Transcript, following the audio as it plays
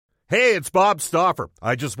Hey, it's Bob Stauffer.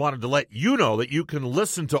 I just wanted to let you know that you can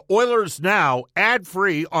listen to Oilers Now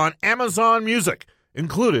ad-free on Amazon Music,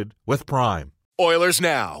 included with Prime. Oilers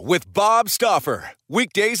Now with Bob Stauffer.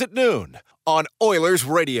 Weekdays at noon on Oilers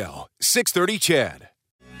Radio, 630 CHED.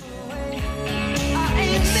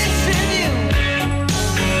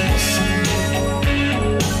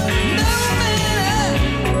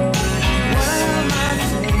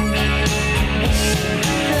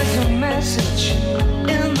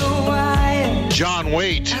 John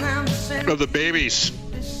Waite of the Babies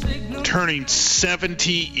turning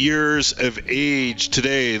 70 years of age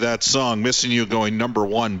today. That song, Missing You, going number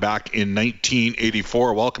one back in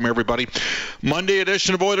 1984. Welcome, everybody. Monday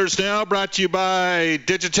edition of Oilers Now, brought to you by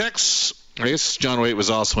Digitex. I guess John Waite was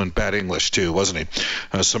also in bad English, too, wasn't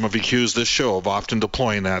he? Some of you accused this show of often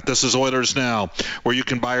deploying that. This is Oilers Now, where you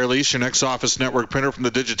can buy or lease your next office network printer from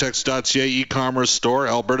the Digitex.ca e-commerce store,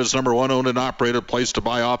 Alberta's number one owned and operated place to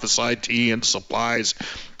buy office IT and supplies.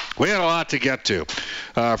 We had a lot to get to.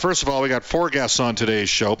 First of all, we got four guests on today's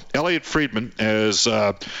show. Elliotte Friedman, as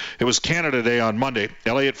it was Canada Day on Monday.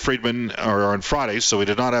 Elliotte Friedman, or on Friday, so we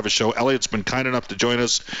did not have a show. Elliotte's been kind enough to join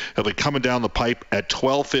us. He'll be coming down the pipe at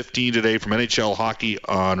 12:15 today from NHL Hockey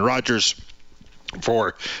on Rogers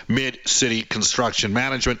for Mid-City Construction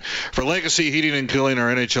Management. For Legacy Heating and Cooling,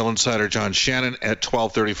 our NHL insider John Shannon at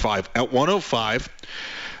 12:35. At 1:05,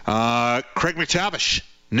 Craig MacTavish,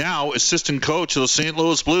 now assistant coach of the St.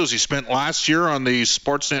 Louis Blues. He spent last year on the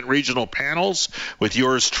Sportsnet regional panels with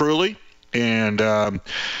yours truly, and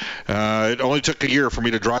it only took a year for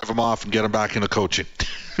me to drive him off and get him back into coaching.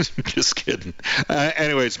 Just kidding.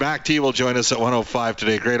 Anyways, Mac T will join us at 1:05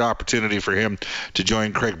 today. Great opportunity for him to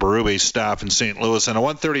join Craig Berube's staff in St. Louis. And at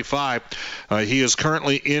 1:35, he is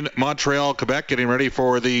currently in Montreal, Quebec, getting ready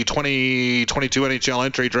for the 2022 NHL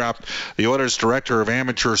entry draft. The Oilers Director of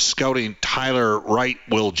Amateur Scouting, Tyler Wright,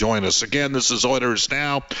 will join us. Again, this is Oilers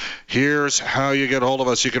Now. Here's how you get a hold of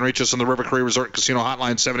us. You can reach us on the River Cree Resort Casino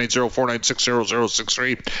hotline,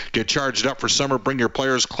 780-496-0063. Get charged up for summer. Bring your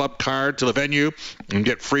Players Club card to the venue and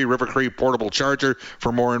get free River Cree portable charger.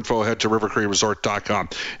 For more info, head to rivercreeresort.com.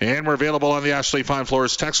 And we're available on the Ashley Fine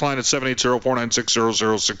Floors text line at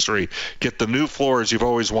 780-496-0063. Get the new floors you've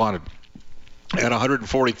always wanted at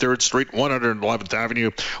 143rd Street, 111th Avenue,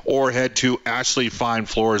 or head to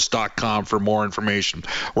ashleyfinefloors.com for more information.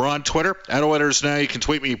 We're on Twitter, at Oilers Now. You can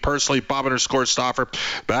tweet me personally, Bob_Stauffer.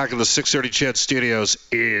 Back in the 630 CHED studios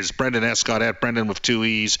is Brendan Escott, at Brendan with two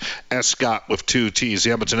E's, Escott with two T's.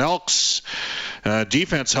 The Edmonton Elks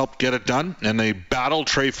defense helped get it done, and they battled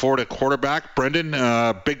Trey Ford at quarterback. Brendan,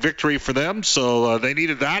 big victory for them, so they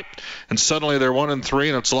needed that, and suddenly they're 1-3,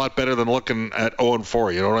 and it's a lot better than looking at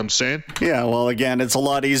 0-4. You know what I'm saying? Yeah, well, again, it's a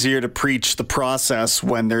lot easier to preach the process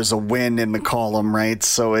when there's a win in the column, right?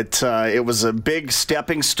 So it was a big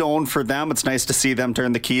stepping stone for them. It's nice to see them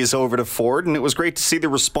turn the keys over to Ford, and it was great to see the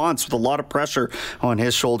response with a lot of pressure on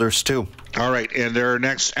his shoulders, too. All right, and their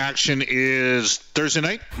next action is Thursday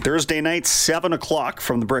night? Thursday night, 7 o'clock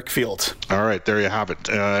from the Brickfield. All right, there you have it.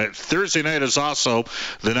 Thursday night is also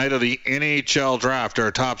the night of the NHL Draft.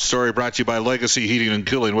 Our top story brought to you by Legacy Heating and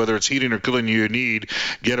Cooling. Whether it's heating or cooling you need,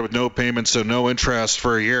 get it with no payments and no interest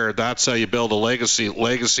for a year. That's how you build a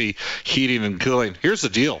Legacy Heating and Cooling. Here's the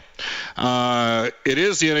deal. It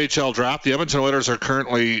is the NHL Draft. The Edmonton Oilers are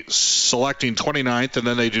currently selecting 29th, and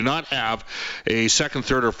then they do not have a second,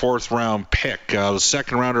 third, or fourth round pick. The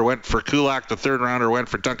second rounder went for Kulak. The third rounder went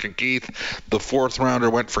for Duncan Keith. The fourth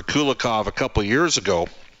rounder went for Kulikov a couple years ago.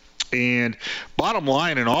 And bottom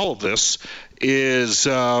line in all of this is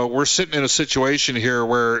we're sitting in a situation here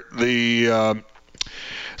where the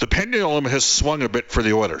pendulum has swung a bit for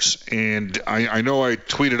the Oilers, and I know I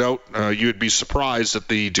tweeted out you'd be surprised at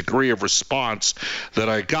the degree of response that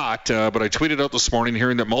I got, but I tweeted out this morning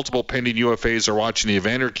hearing that multiple pending UFAs are watching the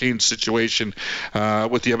Evander Kane situation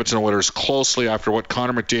with the Edmonton Oilers closely after what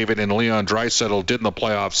Connor McDavid and Leon Draisaitl did in the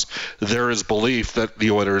playoffs. There is belief that the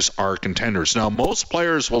Oilers are contenders. Now, most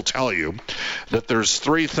players will tell you that there's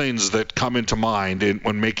three things that come into mind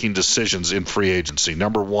when making decisions in free agency.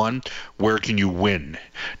 Number one, where can you win?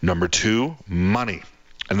 Number two, money.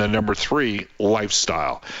 And then number three,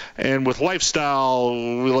 lifestyle. And with lifestyle,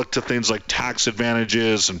 we look to things like tax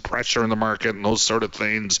advantages and pressure in the market and those sort of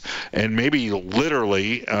things, and maybe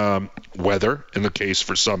literally weather in the case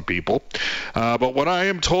for some people. But what I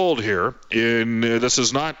am told here, this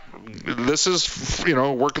is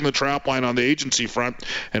working the trap line on the agency front,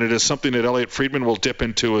 and it is something that Elliotte Friedman will dip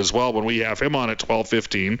into as well when we have him on at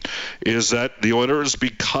 12:15, is that the Oilers,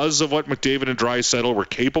 because of what McDavid and Draisaitl were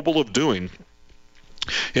capable of doing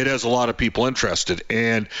it has a lot of people interested.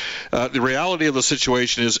 And the reality of the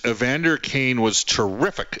situation is Evander Kane was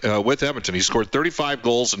terrific with Edmonton. He scored 35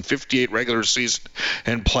 goals in 58 regular season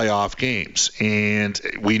and playoff games. And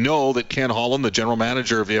we know that Ken Holland, the general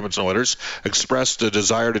manager of the Edmonton Oilers, expressed a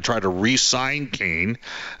desire to try to re-sign Kane.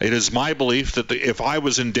 It is my belief that if I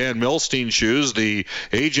was in Dan Milstein's shoes, the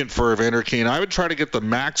agent for Evander Kane, I would try to get the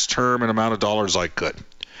max term and amount of dollars I could.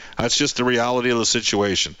 That's just the reality of the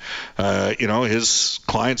situation. His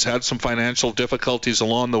clients had some financial difficulties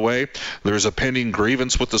along the way. There's a pending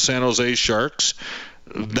grievance with the San Jose Sharks.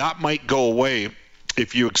 That might go away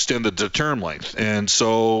if you extended the term length. And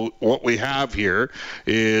so what we have here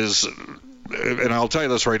is, and I'll tell you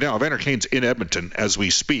this right now, Evander Kane's in Edmonton as we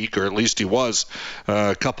speak, or at least he was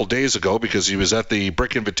a couple days ago because he was at the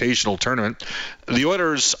Brick Invitational Tournament. The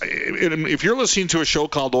Oilers, if you're listening to a show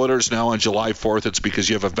called Oilers Now on July 4th, it's because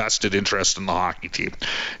you have a vested interest in the hockey team.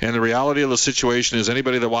 And the reality of the situation is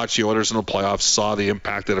anybody that watched the Oilers in the playoffs saw the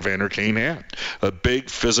impact that Evander Kane had. A big,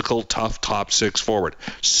 physical, tough top six forward.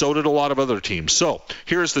 So did a lot of other teams. So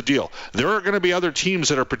here's the deal. There are going to be other teams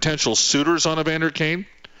that are potential suitors on Evander Kane.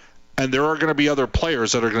 And there are going to be other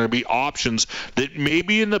players that are going to be options that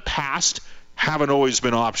maybe in the past haven't always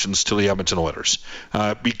been options to the Edmonton Oilers.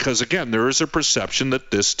 Because, again, there is a perception that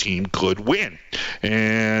this team could win.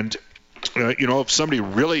 And, if somebody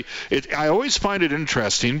really – I always find it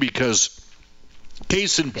interesting because –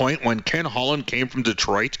 case in point, when Ken Holland came from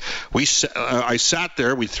Detroit, I sat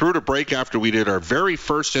there. We threw a break after we did our very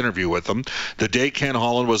first interview with him the day Ken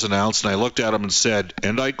Holland was announced, and I looked at him and said,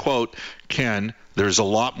 and I quote, "Ken, there's a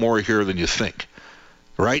lot more here than you think,"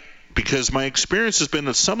 right? Because my experience has been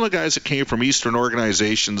that some of the guys that came from Eastern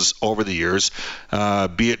organizations over the years,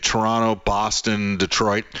 be it Toronto, Boston,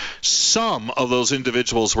 Detroit, some of those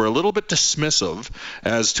individuals were a little bit dismissive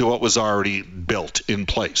as to what was already built in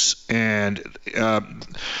place. And,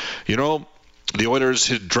 the Oilers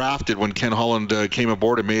had drafted, when Ken Holland came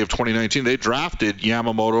aboard in May of 2019, they drafted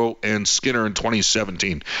Yamamoto and Skinner in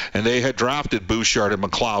 2017. And they had drafted Bouchard and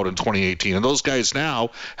McLeod in 2018. And those guys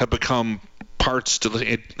now have become parts to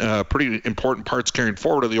the pretty important parts carrying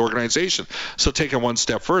forward of the organization. So take it one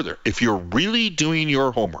step further. If you're really doing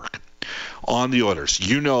your homework on the Oilers,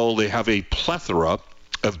 they have a plethora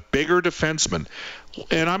of bigger defensemen.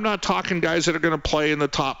 And I'm not talking guys that are going to play in the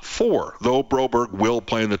top four, though Broberg will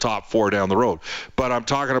play in the top four down the road. But I'm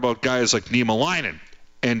talking about guys like Niemelainen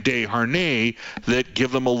and Desharnais that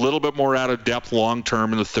give them a little bit more out of depth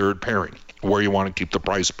long-term in the third pairing, where you want to keep the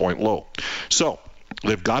price point low. So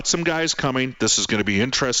they've got some guys coming. This is going to be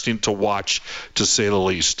interesting to watch, to say the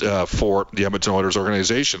least, for the Edmonton Oilers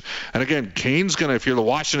organization. And again, Kane's going to, if you're the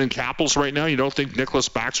Washington Capitals right now, you don't think Nicholas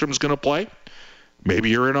Backstrom's going to play?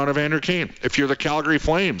 Maybe you're in on Evander Kane. If you're the Calgary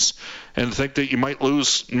Flames and think that you might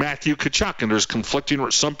lose Matthew Tkachuk, and there's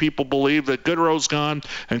conflicting, some people believe that Goodrow's gone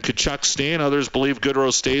and Tkachuk's staying. Others believe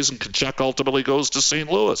Goodrow stays and Tkachuk ultimately goes to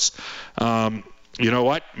St. Louis. You know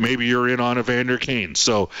what? Maybe you're in on Evander Kane.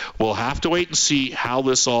 So we'll have to wait and see how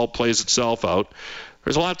this all plays itself out.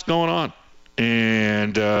 There's a lot going on.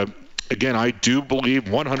 And, again, I do believe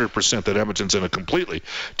 100% that Edmonton's in a completely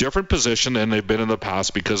different position than they've been in the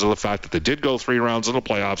past because of the fact that they did go 3 rounds in the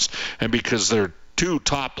playoffs and because they're 2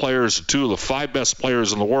 top players, 2 of the 5 best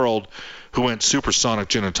players in the world who went supersonic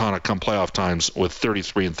gin and tonic come playoff times with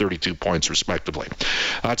 33 and 32 points respectively.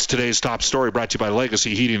 That's today's top story, brought to you by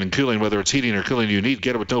Legacy Heating and Cooling. Whether it's heating or cooling you need,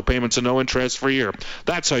 get it with no payments and no interest for a year.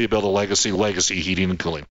 That's how you build a legacy Heating and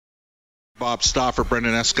Cooling. Bob Stauffer,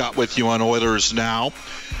 Brendan Escott with you on Oilers Now.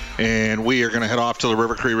 And we are going to head off to the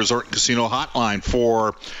River Cree Resort and Casino hotline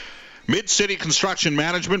for Mid-City Construction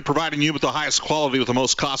Management, providing you with the highest quality with the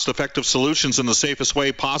most cost-effective solutions in the safest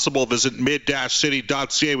way possible. Visit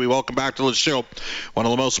mid-city.ca. We welcome back to the show one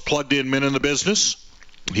of the most plugged-in men in the business.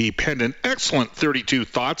 He penned an excellent 32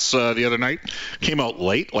 Thoughts the other night. Came out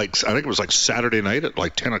late, I think it was Saturday night at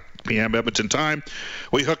 10 p.m. Edmonton time.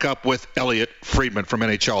 We hook up with Elliot Friedman from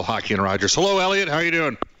NHL Hockey and Rogers. Hello, Elliot. How are you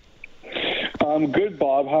doing? I'm good,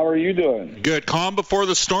 Bob. How are you doing? Good. Calm before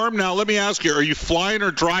the storm. Now, let me ask you, are you flying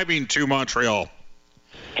or driving to Montreal?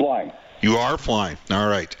 Flying. You are flying. All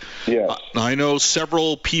right. Yes. I know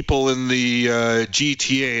several people in the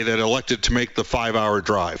GTA that elected to make the 5-hour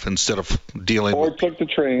drive instead of dealing with... Or took the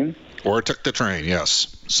train. Or took the train,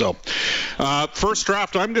 yes. So, first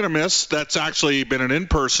draft I'm going to miss. That's actually been an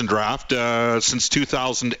in-person draft since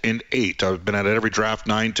 2008. I've been at every draft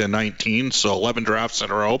 9 to 19, so 11 drafts in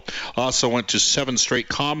a row. Also went to 7 straight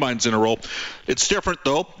combines in a row. It's different,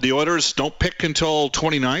 though. The Oilers don't pick until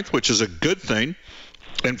 29th, which is a good thing.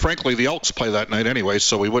 And frankly, the Elks play that night anyway,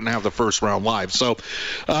 so we wouldn't have the first round live. So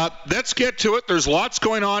let's get to it. There's lots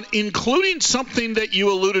going on, including something that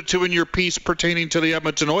you alluded to in your piece pertaining to the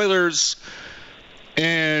Edmonton Oilers.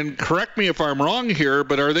 And correct me if I'm wrong here,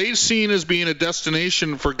 but are they seen as being a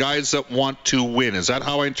destination for guys that want to win? Is that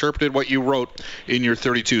how I interpreted what you wrote in your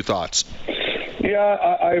 32 thoughts?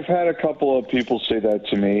 Yeah, I've had a couple of people say that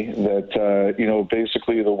to me, that,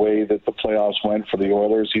 basically the way that the playoffs went for the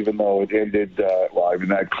Oilers, even though it ended,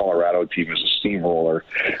 that Colorado team is a steamroller,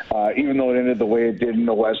 even though it ended the way it did in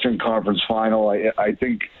the Western Conference Final, I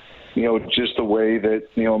think, just the way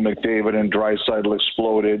that, McDavid and Draisaitl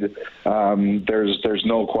exploded, there's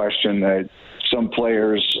no question that some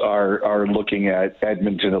players are looking at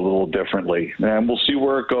Edmonton a little differently. And we'll see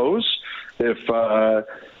where it goes.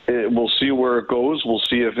 We'll see where it goes. We'll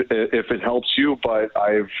see if it helps you, but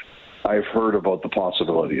I've heard about the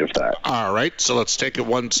possibility of that. All right, so let's take it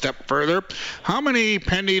one step further. How many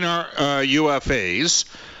pending UFAs?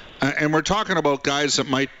 And we're talking about guys that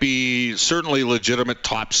might be certainly legitimate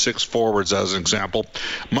top six forwards, as an example,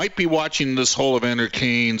 might be watching this whole Evander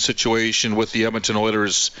Kane situation with the Edmonton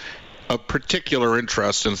Oilers of particular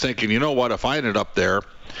interest and thinking, you know what, if I ended up there,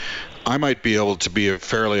 I might be able to be a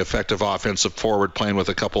fairly effective offensive forward playing with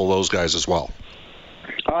a couple of those guys as well.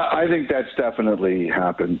 I think that's definitely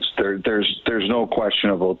happened. There's no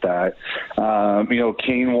question about that.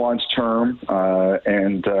 Kane wants term,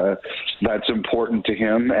 and that's important to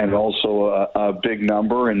him, and also a big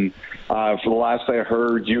number. And for the last I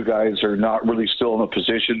heard, you guys are not really still in a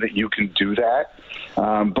position that you can do that.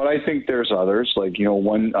 But I think there's others. I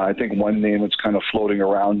think one name that's kind of floating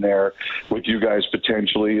around there with you guys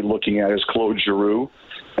potentially looking at is Claude Giroux.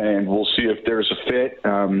 And we'll see if there's a fit.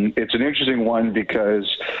 It's an interesting one because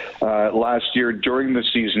last year during the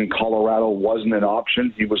season, Colorado wasn't an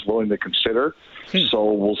option he was willing to consider.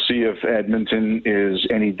 So we'll see if Edmonton is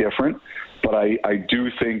any different. But I do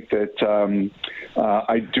think that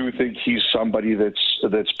he's somebody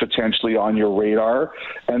that's potentially on your radar.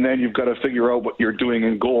 And then you've got to figure out what you're doing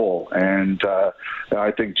in goal. And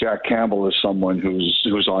I think Jack Campbell is someone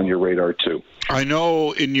who's on your radar too. I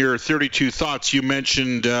know in your 32 thoughts you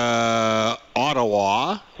mentioned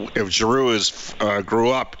Ottawa. If Giroux grew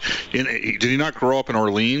up did he not grow up in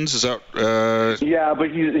Orleans? Is that? Yeah, but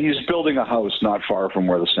he's building a house not far from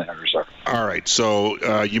where the Senators are. All right.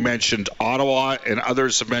 So you mentioned Ottawa, and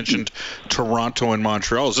others have mentioned Toronto and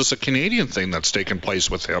Montreal. Is this a Canadian thing that's taken place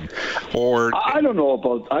with him, or? I don't know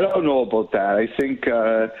about that. I think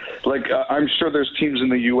I'm sure there's teams in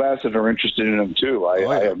the U.S. that are interested in him too.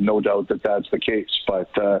 I have no doubt that that's the case. But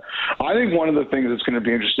I think one of the things that's going to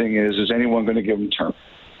be interesting is anyone going to give him term?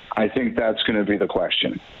 I think that's going to be the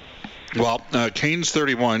question. Well, Kane's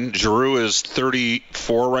 31. Giroux is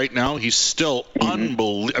 34 right now. He's still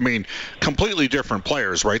unbelievable. I mean, completely different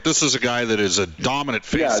players, right? This is a guy that is a dominant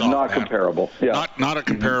face-off. Yeah, not comparable. Yeah. Not a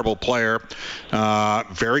comparable player.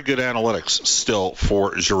 Very good analytics still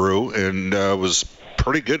for Giroux, and was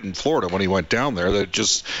pretty good in Florida when he went down there.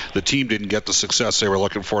 The team didn't get the success they were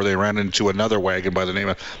looking for. They ran into another wagon by the name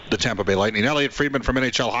of the Tampa Bay Lightning. Elliot Friedman from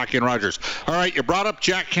NHL Hockey and Rogers. All right, you brought up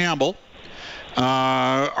Jack Campbell.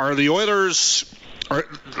 Are the Oilers? I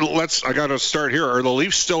got to start here. Are the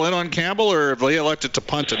Leafs still in on Campbell, or have they elected to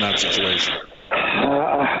punt in that situation?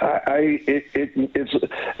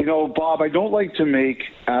 Bob, I don't like to make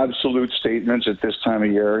absolute statements at this time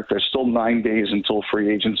of year. There's still 9 days until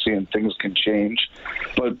free agency and things can change.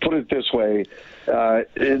 But put it this way,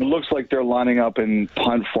 it looks like they're lining up in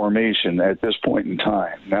punt formation at this point in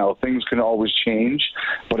time. Now, things can always change,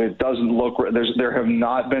 but it doesn't look – there have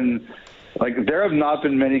not been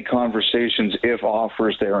many conversations, if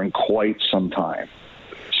offers, there in quite some time.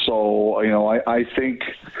 So, I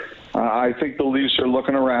think the Leafs are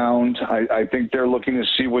looking around. I think they're looking to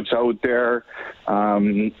see what's out there.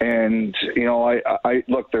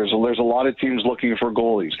 Look, there's a lot of teams looking for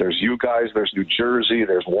goalies. There's you guys, there's New Jersey,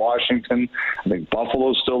 there's Washington. I think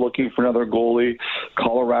Buffalo's still looking for another goalie.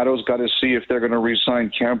 Colorado's got to see if they're going to re-sign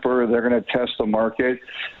Kemper. They're going to test the market.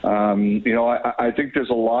 I think there's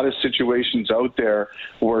a lot of situations out there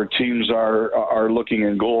where teams are looking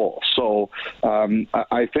in goal. So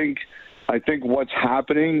I think what's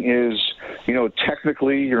happening is,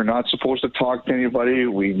 technically you're not supposed to talk to anybody.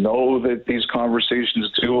 We know that these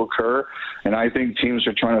conversations do occur, and I think teams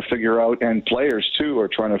are trying to figure out, and players too are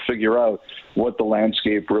trying to figure out what the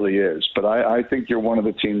landscape really is. But I think you're one of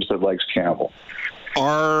the teams that likes Campbell.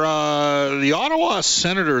 Are the Ottawa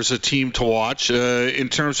Senators a team to watch in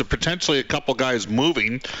terms of potentially a couple guys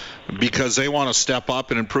moving because they want to step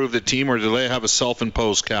up and improve the team, or do they have a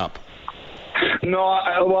self-imposed cap? No,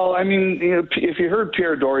 well, I mean, if you heard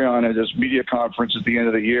Pierre Dorion at his media conference at the end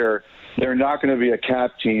of the year, they're not going to be a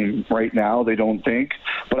cap team right now, they don't think.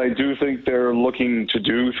 But I do think they're looking to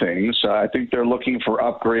do things. I think they're looking for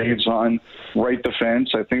upgrades on right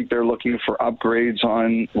defense. I think they're looking for upgrades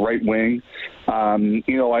on right wing.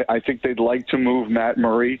 I think they'd like to move Matt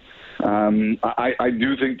Murray. I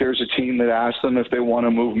do think there's a team that asked them if they want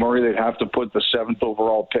to move Murray, they'd have to put the 7th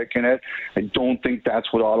overall pick in it. I don't think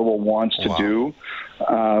that's what Ottawa wants to do.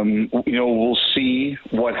 We'll see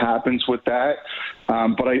what happens with that.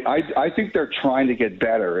 But I think they're trying to get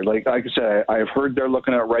better. Like I said, I've heard they're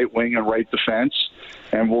looking at right wing and right defense,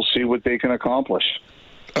 and we'll see what they can accomplish.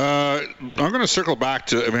 I'm going to circle back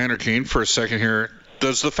to Evander Kane for a second here.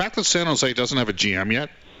 Does the fact that San Jose doesn't have a GM yet,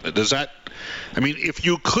 if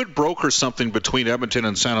you could broker something between Edmonton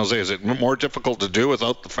and San Jose, is it more difficult to do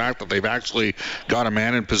without the fact that they've actually got a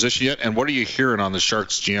man in position yet? And what are you hearing on the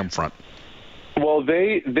Sharks GM front? Well,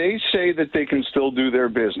 they say that they can still do their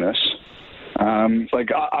business.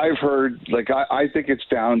 I've heard, I think it's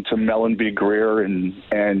down to Mellenby Greer and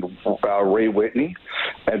Ray Whitney,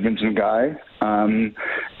 Edmonton guy.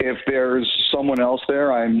 If there's someone else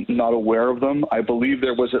there, I'm not aware of them. I believe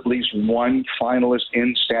there was at least one finalist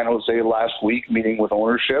in San Jose last week meeting with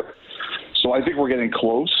ownership. So I think we're getting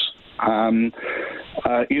close. I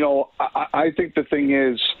think the thing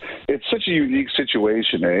is, it's such a unique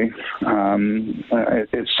situation,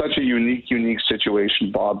 It's such a unique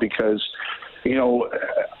situation, Bob, because,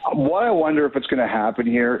 what I wonder if it's going to happen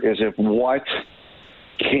here is if what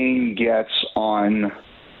Kane gets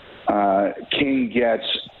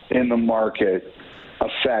in the market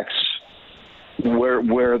affects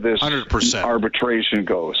where this 100%. arbitration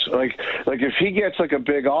goes. Like if he gets a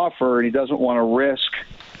big offer and he doesn't want to risk,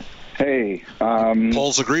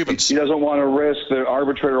 Paul's a grievance. He doesn't want to risk the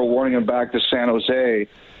arbitrator awarding him back to San Jose.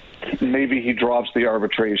 Maybe he drops the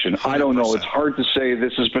arbitration. 100%. I don't know. It's hard to say.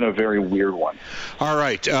 This has been a very weird one. All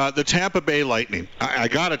right. The Tampa Bay Lightning. I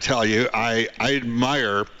got to tell you, I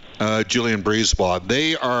admire Julien BriseBois.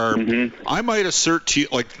 They are, I might assert to you,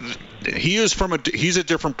 he's a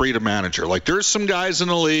different breed of manager. There's some guys in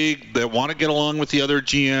the league that want to get along with the other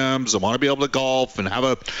GMs, that want to be able to golf and have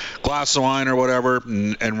a glass of wine or whatever,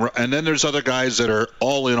 and then there's other guys that are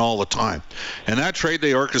all in all the time. And that trade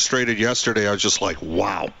they orchestrated yesterday, I was just like,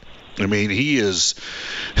 wow. I mean, he is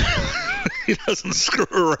he doesn't screw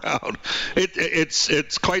around.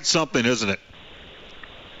 It's quite something, isn't it?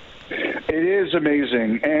 It is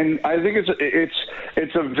amazing, and I think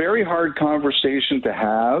it's a very hard conversation to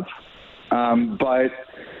have. But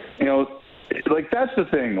that's the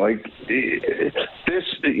thing.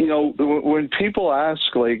 When people ask,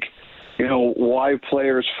 why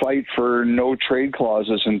players fight for no trade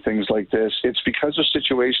clauses and things like this, it's because of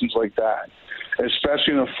situations like that,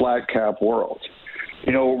 especially in a flat cap world.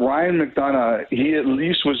 Ryan McDonagh, he at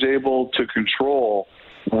least was able to control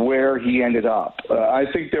where he ended up. I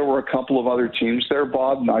think there were a couple of other teams there,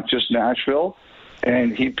 Bob, not just Nashville,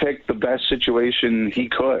 and he picked the best situation he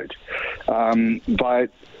could. That's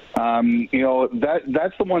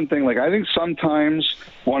the one thing. I think sometimes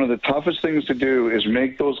one of the toughest things to do is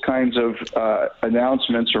make those kinds of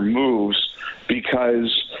announcements or moves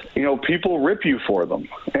because, people rip you for them.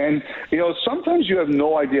 And, sometimes you have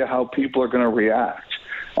no idea how people are going to react.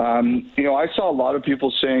 I saw a lot of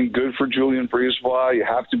people saying, good for Julien BriseBois, you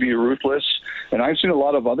have to be ruthless. And I've seen a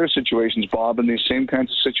lot of other situations, Bob, in these same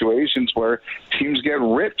kinds of situations where teams get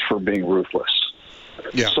ripped for being ruthless.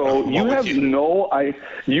 Yeah. So you have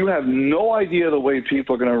no idea the way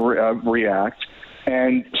people are going to react.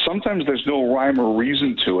 And sometimes there's no rhyme or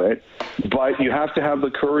reason to it, but you have to have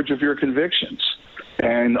the courage of your convictions.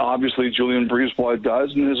 And obviously Julien BriseBois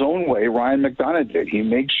does in his own way. Ryan McDonagh did. He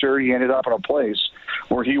made sure he ended up in a place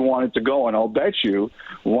where he wanted to go. And I'll bet you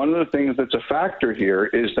one of the things that's a factor here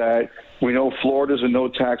is that we know Florida's a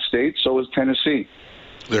no-tax state, so is Tennessee.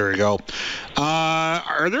 There you go.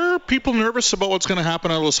 Are there people nervous about what's going to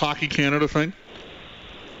happen out of this Hockey Canada thing?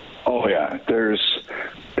 Oh, yeah. There's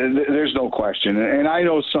no question. And I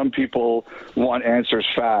know some people want answers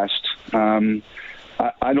fast.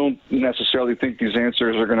 I don't necessarily think these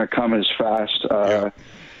answers are going to come as fast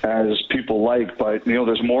as people like, but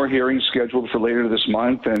there's more hearings scheduled for later this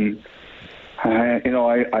month, and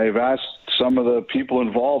I've asked some of the people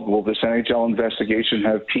involved, will this NHL investigation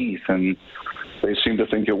have teeth? And they seem to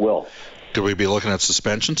think it will. Could we be looking at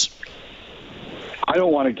suspensions? I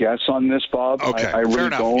don't want to guess on this, Bob. Okay, I really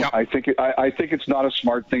don't. Yep. I think it's not a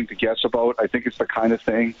smart thing to guess about. I think it's the kind of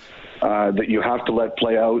thing that you have to let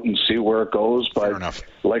play out and see where it goes. But fair enough.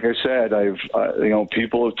 Like I said,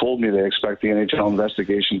 people have told me they expect the NHL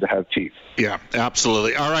investigation to have teeth. Yeah,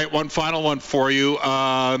 absolutely. All right, one final one for you.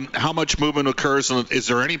 How much movement occurs? Is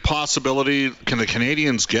there any possibility? Can the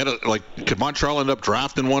Canadians get it? Like, could Montreal end up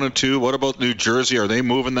drafting 1 and 2? What about New Jersey? Are they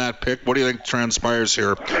moving that pick? What do you think transpires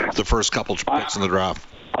here? The first couple picks in the draft.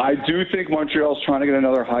 I do think Montreal's trying to get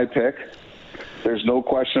another high pick. There's no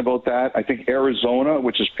question about that. I think Arizona,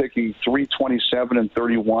 which is picking 327 and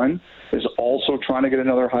 31, is also trying to get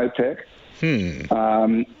another high pick.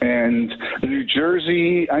 And New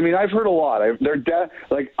Jersey, I mean, I've heard a lot.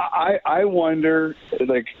 I wonder,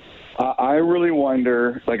 I really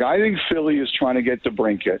wonder, I think Philly is trying to get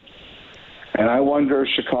DeBrincat. And I wonder if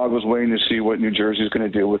Chicago's waiting to see what New Jersey's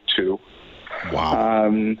going to do with 2.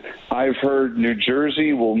 Wow. I've heard New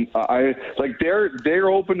Jersey they're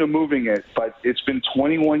open to moving it, but it's been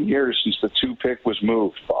 21 years since the 2 pick was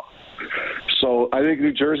moved. So I think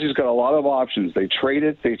New Jersey's got a lot of options. They trade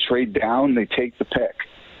it, they trade down, they take the pick.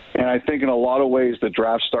 And I think in a lot of ways the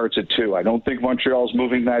draft starts at 2. I don't think Montreal's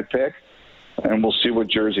moving that pick, and we'll see what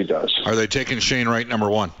Jersey does. Are they taking Shane Wright number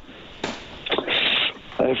 1?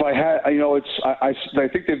 If I had, I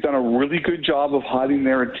think they've done a really good job of hiding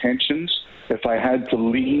their intentions. If I had to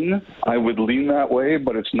lean, I would lean that way,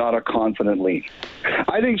 but it's not a confident lean.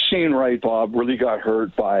 I think Shane Wright, Bob, really got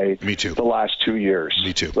hurt by the last 2 years.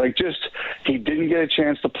 Me too. He didn't get a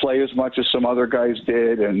chance to play as much as some other guys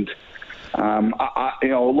did, and there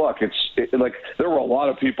were a lot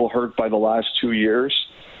of people hurt by the last 2 years.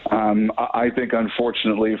 I think,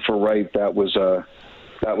 unfortunately for Wright, that was a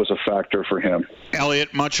factor for him.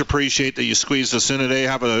 Elliot, much appreciate that you squeezed us in today.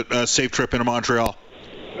 Have a safe trip into Montreal.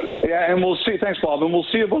 Yeah, and we'll see. Thanks, Bob. And we'll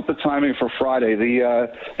see about the timing for Friday.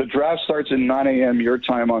 The draft starts at 9 a.m. your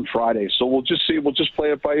time on Friday, so we'll just see. We'll just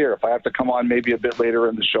play it by ear. If I have to come on maybe a bit later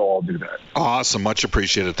in the show, I'll do that. Awesome. Much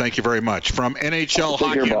appreciated. Thank you very much. From NHL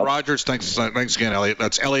Hockey and Rogers, thanks again, Elliot.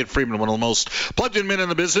 That's Elliot Friedman, one of the most plugged-in men in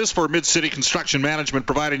the business for Mid-City Construction Management,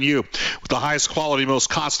 providing you with the highest quality, most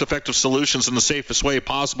cost-effective solutions in the safest way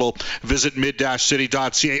possible. Visit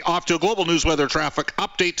mid-city.ca. Off to a global news weather traffic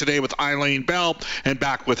update today with Eileen Bell, and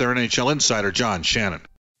back with our NHL insider, John Shannon.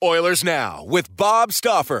 Oilers Now with Bob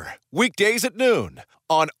Stauffer. Weekdays at noon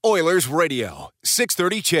on Oilers Radio,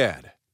 630 CHED.